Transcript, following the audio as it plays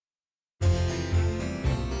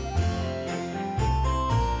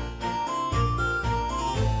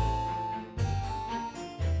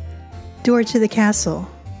Door to the Castle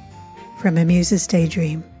from A Muse's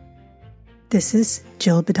Daydream. This is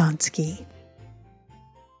Jill Badonsky.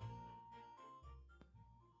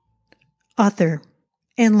 Author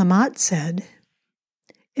Anne Lamott said,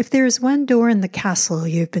 "If there is one door in the castle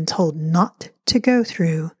you have been told not to go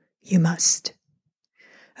through, you must.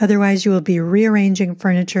 Otherwise you will be rearranging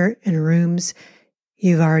furniture in rooms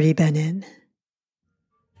you've already been in."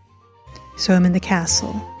 So I'm in the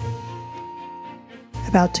castle,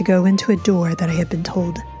 about to go into a door that I have been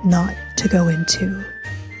told not to go into,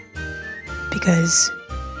 because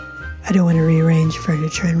I don't want to rearrange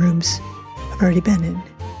furniture in rooms I've already been in,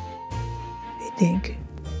 I think.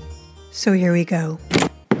 So here we go.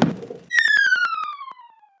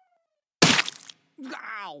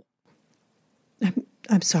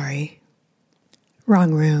 I'm sorry.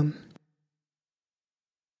 Wrong room.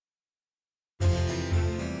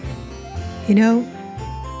 You know,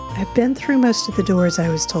 I've been through most of the doors I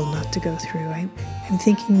was told not to go through. I'm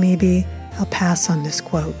thinking maybe I'll pass on this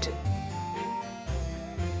quote.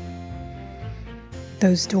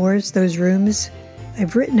 Those doors, those rooms,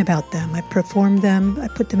 I've written about them, I've performed them, I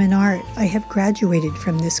put them in art. I have graduated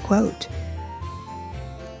from this quote.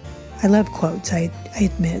 I love quotes, I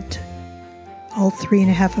admit. All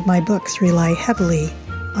 3.5 of my books rely heavily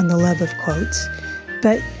on the love of quotes,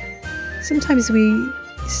 but sometimes we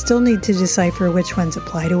still need to decipher which ones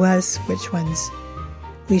apply to us, which ones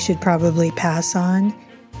we should probably pass on,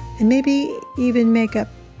 and maybe even make up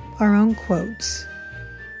our own quotes.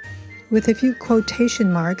 With a few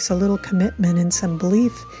quotation marks, a little commitment, and some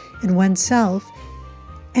belief in oneself,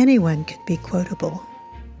 anyone can be quotable.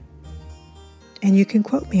 And you can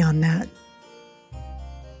quote me on that.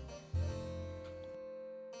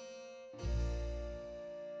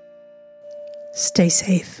 Stay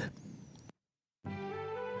safe.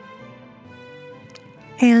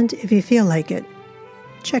 And if you feel like it,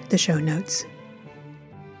 check the show notes.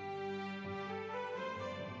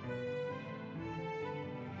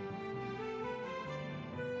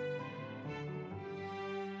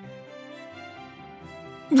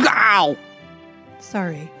 Ow!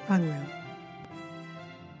 Sorry, wrong room.